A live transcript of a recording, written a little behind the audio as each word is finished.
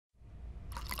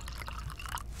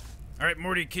All right,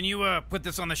 Morty, can you put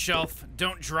this on the shelf?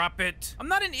 Don't drop it. I'm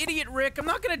not an idiot, Rick. I'm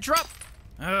not gonna drop...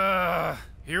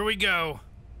 Here we go.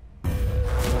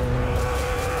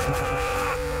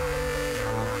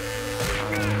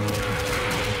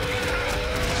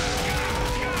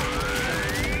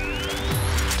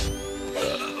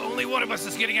 Only one of us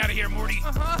is getting out of here, Morty.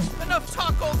 Enough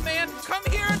talk, old man. Come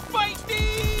here and fight me!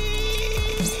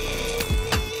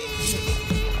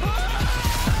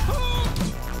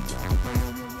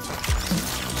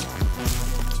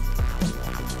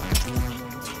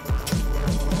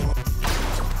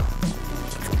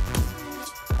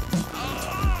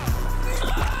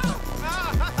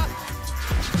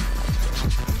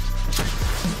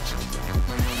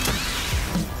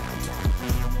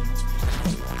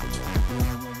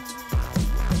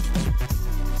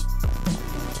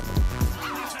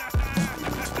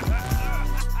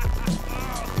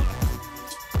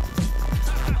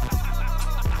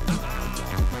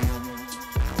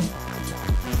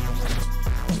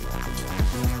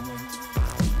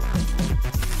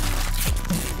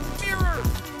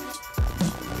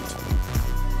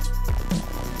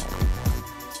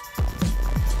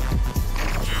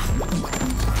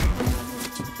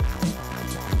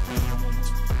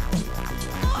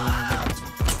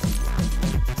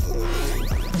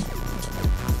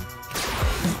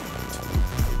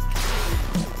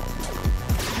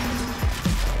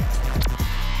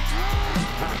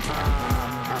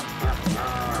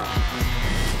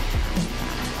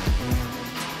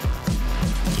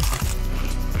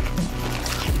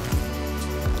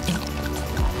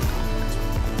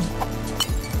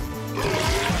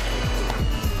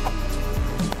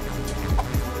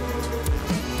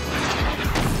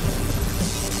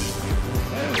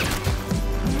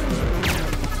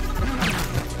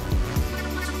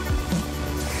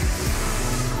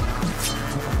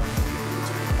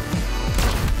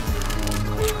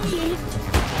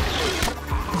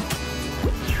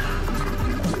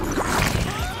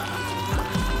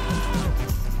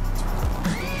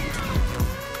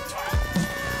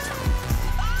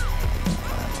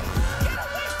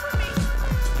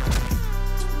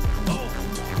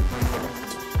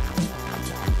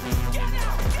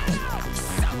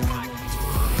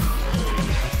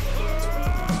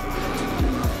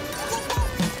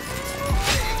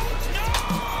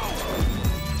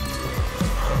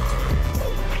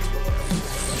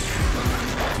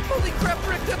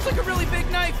 That's like a really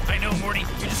big knife. I know, Morty.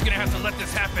 You're just gonna have to let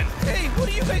this happen. Hey, what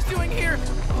are you guys doing here?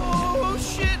 Oh,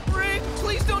 shit, Rick.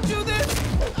 Please don't do this.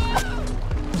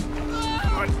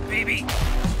 Come on, baby.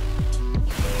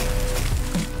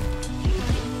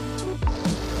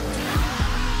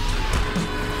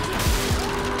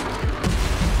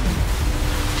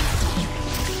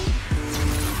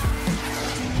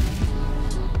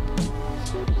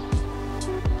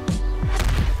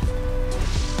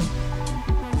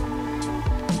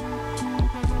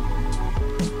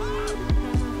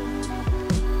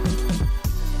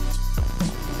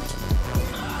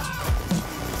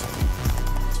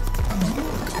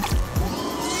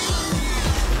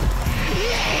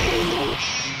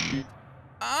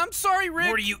 I'm sorry, Rick.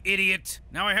 Morty, you idiot.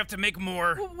 Now I have to make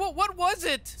more. What was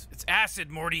it? It's acid,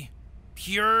 Morty.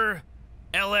 Pure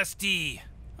LSD.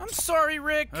 I'm sorry,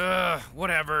 Rick.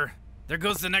 Whatever. There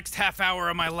goes the next half hour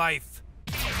of my life.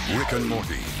 Rick and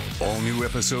Morty. All new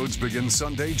episodes begin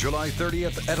Sunday, July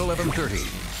 30th at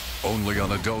 11:30. Only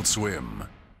on Adult Swim.